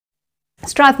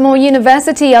Strathmore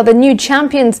University are the new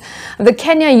champions of the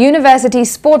Kenya University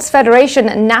Sports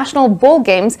Federation National Ball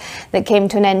Games that came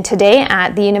to an end today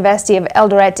at the University of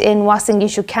Eldoret in Uasin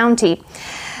Gishu County.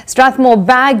 Strathmore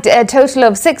bagged a total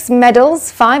of 6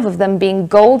 medals, 5 of them being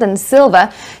gold and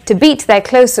silver, to beat their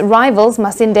close rivals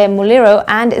Masinde Muliro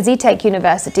and Zetech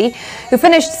University, who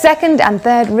finished second and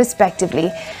third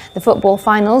respectively. The football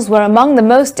finals were among the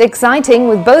most exciting,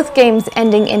 with both games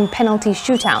ending in penalty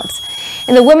shootouts.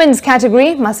 In the women's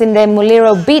category, Masinde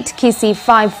Muliro beat Kisii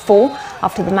 5-4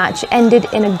 after the match ended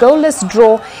in a goalless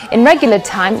draw in regular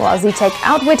time, while Zetech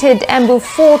outwitted Embu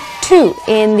 4-2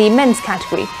 in the men's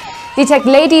category. Zetech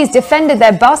ladies defended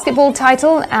their basketball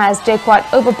title as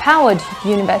JKUAT overpowered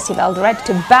University of Eldoret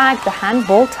to bag the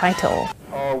handball title.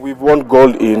 We've won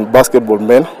gold in basketball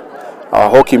men,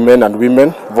 hockey men and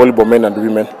women, volleyball men and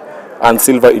women, and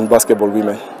silver in basketball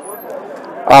women.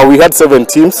 We had 7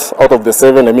 teams. Out of the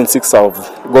 7, 6 have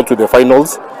gone to the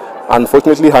finals.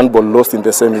 Unfortunately, handball lost in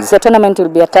the semis. The tournament will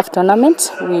be a tough tournament.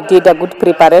 We did a good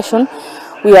preparation.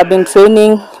 We have been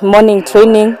training, morning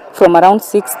training from around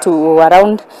 6 to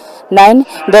around 9,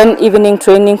 then evening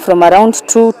training from around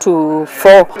 2 to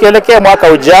 4. Kielekea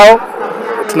mwaka ujao,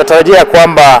 tunatarajia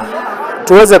kwamba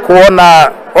tuweze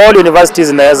kuona all universities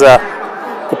zinaweza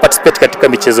kuparticipate katika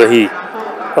michezo hii.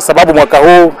 Kwa sababu mwaka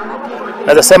huu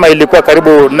naweza sema ilikuwa karibu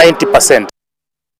 90%.